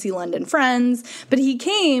got fancy London friends. But he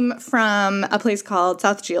came from a place called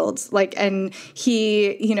South Shields. And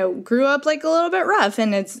he, grew up a little bit rough.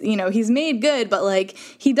 And it's, he's made good, but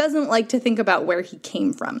he doesn't like to think about where he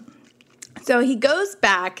came from. So he goes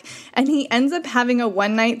back and he ends up having a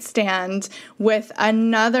one-night stand with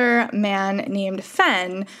another man named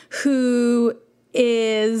Fen, who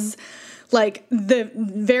is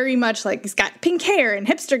very much he's got pink hair and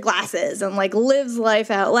hipster glasses and lives life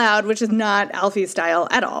out loud, which is not Alfie's style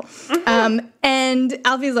at all. Mm-hmm. And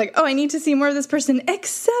Alfie's oh, I need to see more of this person,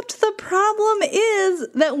 except the problem is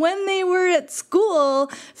that when they were at school,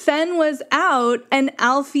 Fen was out and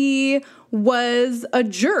Alfie was a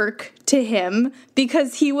jerk to him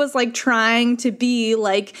because he was trying to be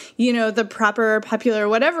the proper popular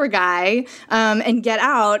whatever guy and get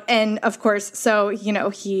out. And of course, so,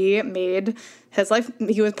 he made his life,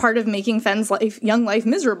 he was part of making Fen's young life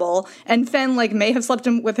miserable. And Fen may have slept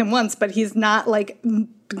with him once, but he's not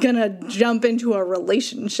gonna jump into a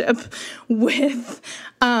relationship with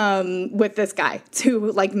this guy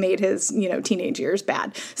who made his teenage years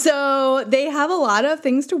bad. So they have a lot of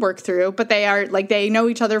things to work through, but they are they know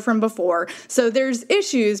each other from before. So there's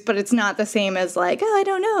issues, but it's not the same as oh, I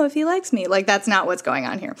don't know if he likes me. That's not what's going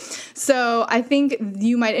on here. So I think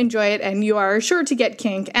you might enjoy it, and you are sure to get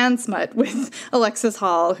kink and smut with Alexis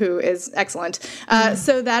Hall, who is excellent.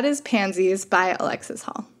 So that is Pansies by Alexis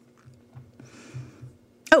Hall.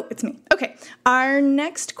 Oh, it's me. Okay. Our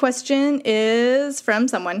next question is from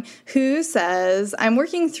someone who says, I'm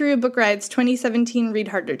working through Book Riot's 2017 Read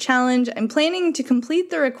Harder Challenge. I'm planning to complete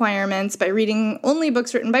the requirements by reading only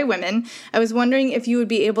books written by women. I was wondering if you would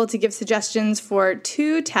be able to give suggestions for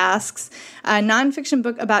 2 tasks, a nonfiction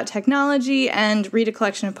book about technology and read a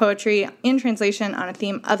collection of poetry in translation on a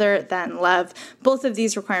theme other than love. Both of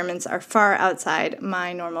these requirements are far outside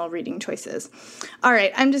my normal reading choices. All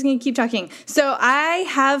right, I'm just going to keep talking. So I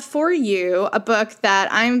have for you a book that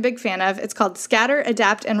I'm a big fan of. It's called Scatter,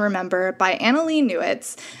 Adapt, and Remember by Annalee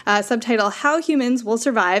Newitz, subtitle How Humans Will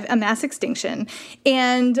Survive a Mass Extinction.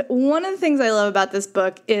 And one of the things I love about this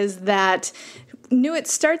book is that Newitz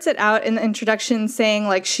starts it out in the introduction saying,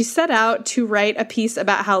 like, she set out to write a piece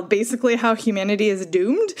about how humanity is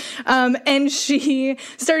doomed. And she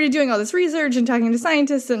started doing all this research and talking to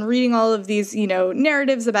scientists and reading all of these,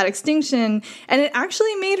 narratives about extinction. And it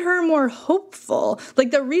actually made her more hopeful.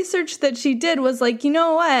 Like, the research that she did was like, you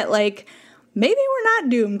know what, like, maybe we're not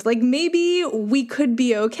doomed. Like, maybe we could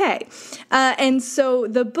be okay. And so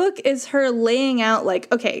the book is her laying out,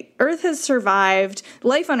 like, okay,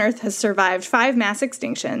 life on Earth has survived 5 mass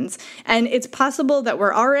extinctions, and it's possible that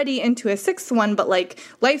we're already into a 6th one, but, like,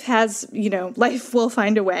 life will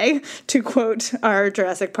find a way, to quote our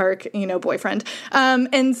Jurassic Park, boyfriend.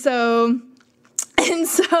 And so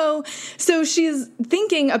she's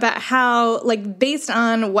thinking about how, like, based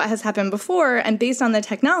on what has happened before and based on the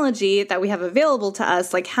technology that we have available to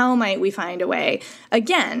us, like, how might we find a way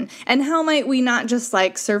again? And how might we not just,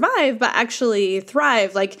 like, survive, but actually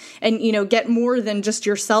thrive, like, and, get more than just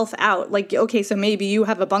yourself out? Like, okay, so maybe you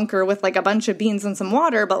have a bunker with, like, a bunch of beans and some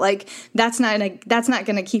water, but, like, that's not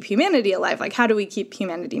going to keep humanity alive. Like, how do we keep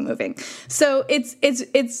humanity moving? So it's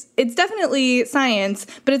definitely science,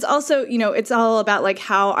 but it's also, it's all about, like,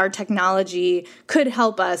 how our technology could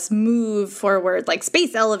help us move forward, like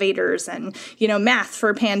space elevators and, math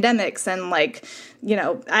for pandemics and, like,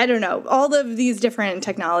 I don't know, all of these different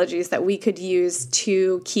technologies that we could use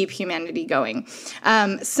to keep humanity going.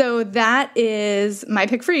 So that is my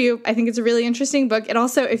pick for you. I think it's a really interesting book. It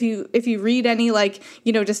also, if you read any, like,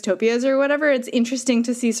 dystopias or whatever, it's interesting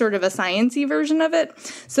to see sort of a science-y version of it.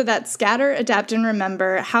 So that's Scatter, Adapt, and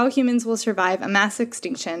Remember, How Humans Will Survive a Mass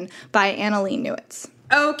Extinction by Annalee Newitz.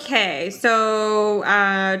 Okay, so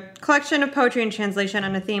collection of poetry and translation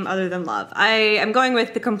on a theme other than love. I am going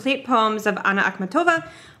with The Complete Poems of Anna Akhmatova,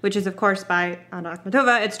 which is, of course, by Anna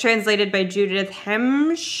Akhmatova. It's translated by Judith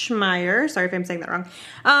Hemschmeyer. Sorry if I'm saying that wrong.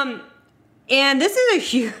 And this is a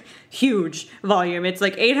huge volume. It's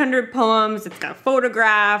like 800 poems. It's got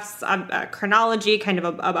photographs, a chronology, kind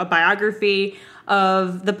of a biography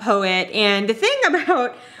of the poet. And the thing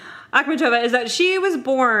about Akhmatova is that she was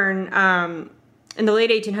born in the late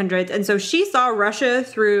 1800s, and so she saw Russia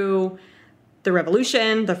through the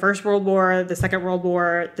Revolution, the First World War, the Second World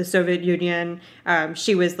War, the Soviet Union.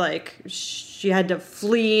 She had to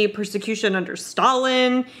flee persecution under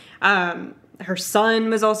Stalin. Her son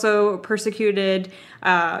was also persecuted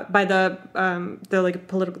by the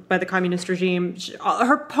communist regime.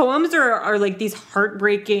 Her poems are like these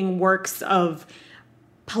heartbreaking works of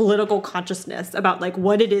political consciousness about, like,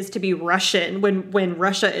 what it is to be Russian when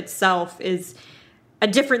Russia itself is a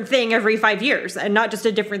different thing every 5 years, and not just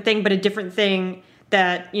a different thing, but a different thing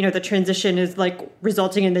that, the transition is, like,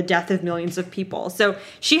 resulting in the death of millions of people. So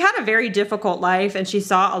she had a very difficult life, and she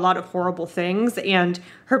saw a lot of horrible things, and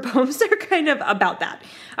her poems are kind of about that.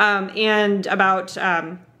 And about,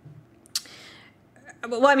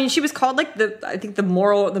 she was called, like, the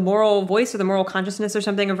moral voice or the moral consciousness or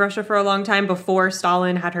something of Russia for a long time before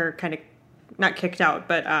Stalin had her kind of not kicked out,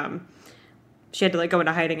 but she had to, like, go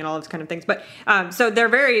into hiding and all those kind of things. But so they're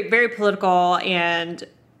very, very political and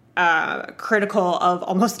critical of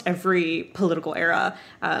almost every political era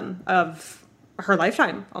of her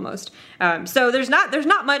lifetime, almost. So there's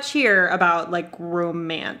not much here about, like,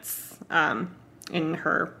 romance in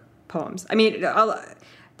her poems. I mean,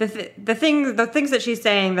 the things that she's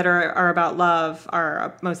saying that are about love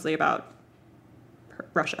are mostly about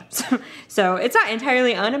Russia. So it's not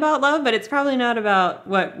entirely unabout love, but it's probably not about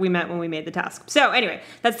what we meant when we made the task. So anyway,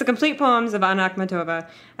 that's The Complete Poems of Anna Akhmatova,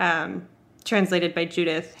 translated by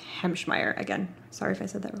Judith Hemschmeyer. Again, sorry if I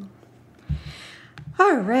said that wrong.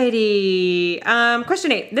 Alrighty.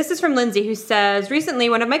 Question 8. This is from Lindsay, who says, recently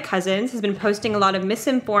one of my cousins has been posting a lot of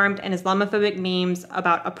misinformed and Islamophobic memes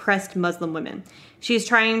about oppressed Muslim women. She is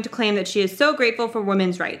trying to claim that she is so grateful for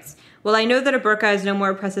women's rights. While I know that a burqa is no more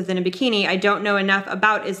oppressive than a bikini, I don't know enough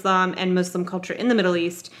about Islam and Muslim culture in the Middle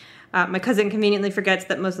East. My cousin conveniently forgets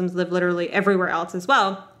that Muslims live literally everywhere else as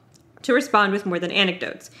well. to respond with more than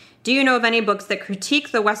anecdotes. Do you know of any books that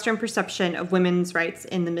critique the Western perception of women's rights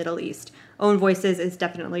in the Middle East? Own voices is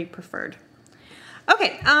definitely preferred.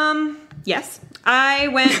 Okay, yes. I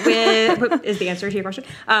went with, is the answer to your question?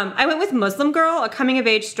 I went with Muslim Girl, a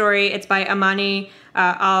coming-of-age story. It's by Amani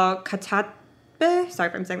Al-Khattab. Sorry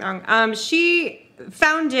if I'm saying that wrong. She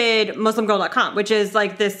founded MuslimGirl.com, which is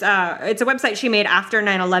like this, it's a website she made after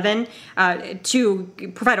 9/11 to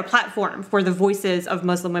provide a platform for the voices of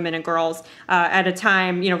Muslim women and girls at a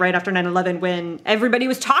time, right after 9/11 when everybody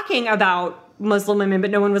was talking about Muslim women,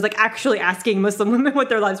 but no one was like actually asking Muslim women what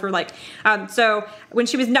their lives were like. So when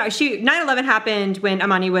 9/11 happened when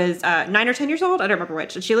Amani was 9 or 10 years old. I don't remember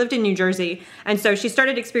which. She lived in New Jersey. And so she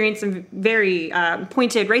started experiencing very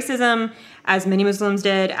pointed racism, as many Muslims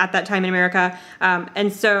did at that time in America.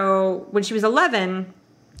 And so when she was 11,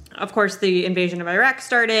 of course, the invasion of Iraq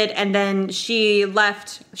started, and then she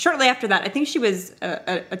left shortly after that. I think she was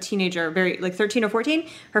a teenager, 13 or 14.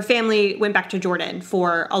 Her family went back to Jordan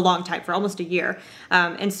for a long time, for almost a year.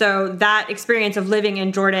 And so that experience of living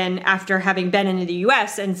in Jordan after having been in the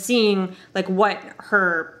U.S. and seeing like what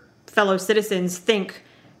her fellow citizens think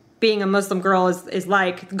being a Muslim girl is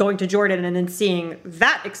like, going to Jordan and then seeing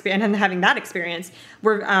that experience and having that experience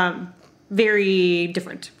were very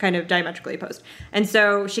different, kind of diametrically opposed. And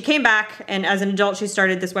so she came back, and as an adult, she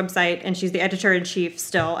started this website, and she's the editor-in-chief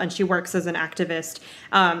still, and she works as an activist.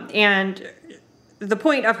 And the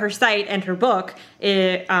point of her site and her book,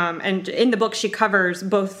 and in the book, she covers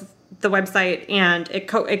both the website and it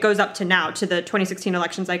goes up to now, to the 2016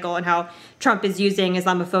 election cycle, and how Trump is using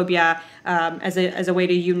Islamophobia as a way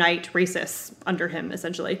to unite racists under him,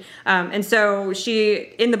 essentially. And so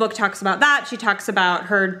she, in the book, talks about that. She talks about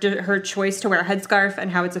her choice to wear a headscarf and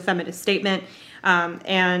how it's a feminist statement.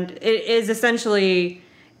 And it is essentially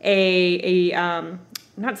a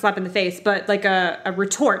not slap in the face, but like a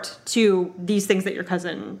retort to these things that your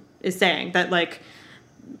cousin is saying, that like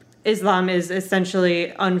Islam is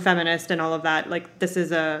essentially unfeminist and all of that. Like, this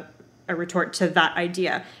is a retort to that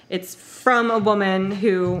idea. It's from a woman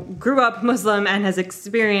who grew up Muslim and has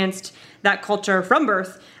experienced that culture from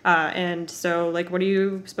birth. And so, like, what do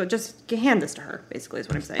you suppose? Just hand this to her, basically, is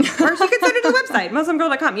what I'm saying. Or she could send it to the website,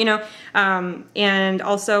 MuslimGirl.com, and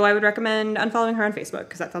also I would recommend unfollowing her on Facebook,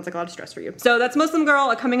 because that sounds like a lot of stress for you. So that's Muslim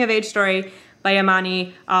Girl, a coming-of-age story by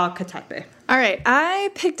Amani Al-Khattab. All right,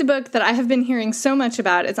 I picked a book that I have been hearing so much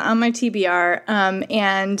about. It's on my TBR,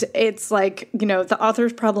 and it's like, the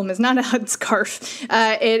author's problem is not a headscarf.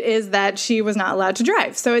 It is that she was not allowed to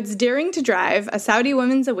drive. So it's Daring to Drive, A Saudi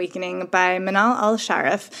Woman's Awakening by Manal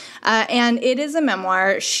Al-Sharif, and it is a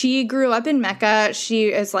memoir. She grew up in Mecca.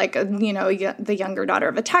 She is like, the younger daughter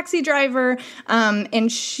of a taxi driver,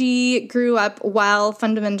 and she grew up while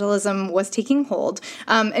fundamentalism was taking hold.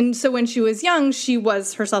 And so when she was young, she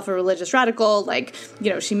was herself a religious radical. Like,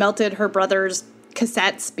 she melted her brother's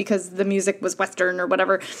cassettes because the music was Western or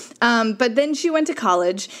whatever. But then she went to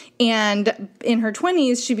college, and in her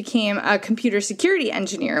 20s, she became a computer security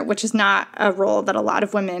engineer, which is not a role that a lot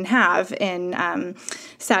of women have in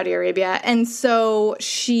Saudi Arabia. And so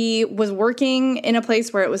she was working in a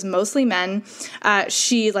place where it was mostly men.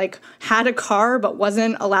 She had a car but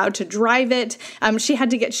wasn't allowed to drive it. She had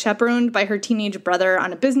to get chaperoned by her teenage brother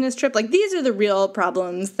on a business trip. Like, these are the real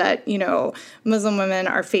problems that, Muslim women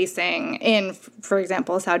are facing in, for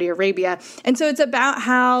example, Saudi Arabia. And so it's about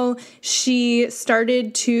how she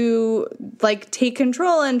started to take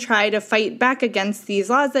control and try to fight back against these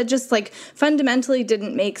laws that just fundamentally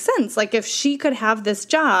didn't make sense. Like, if she could have this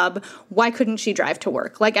job, why couldn't she drive to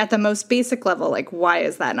work? At the most basic level, why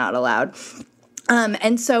is that not allowed?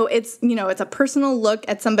 And so it's a personal look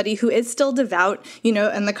at somebody who is still devout,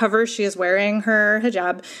 and the cover, she is wearing her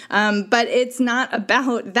hijab. But it's not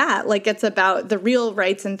about that. It's about the real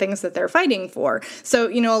rights and things that they're fighting for. So,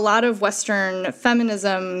 a lot of Western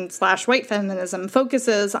feminism / white feminism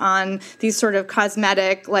focuses on these sort of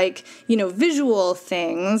cosmetic, visual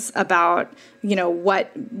things about,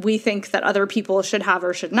 what we think that other people should have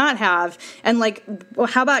or should not have. And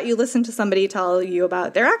how about you listen to somebody tell you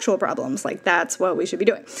about their actual problems? That's what we should be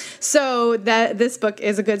doing. So this book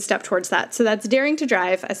is a good step towards that. So that's Daring to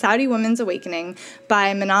Drive, A Saudi Woman's Awakening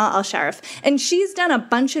by Manal Al-Sharif. And she's done a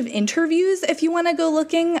bunch of interviews if you want to go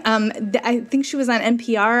looking. I think she was on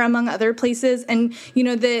NPR among other places. And,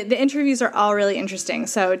 the interviews are all really interesting.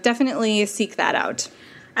 So definitely seek that out.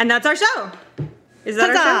 And that's our show. Is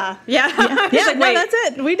that Huzzah! our show? Yeah. Like, no, that's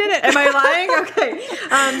it. We did it. Am I lying?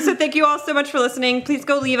 Okay. So thank you all so much for listening. Please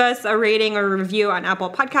go leave us a rating or a review on Apple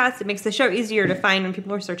Podcasts. It makes the show easier to find when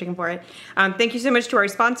people are searching for it. Thank you so much to our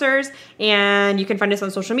sponsors. And you can find us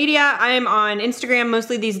on social media. I am on Instagram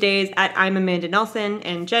mostly these days at I'm Amanda Nelson.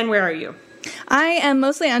 And Jen, where are you? I am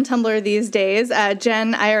mostly on Tumblr these days at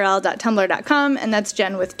jenirl.tumblr.com, and that's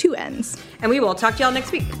Jen with 2 N's. And we will talk to y'all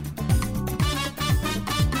next week.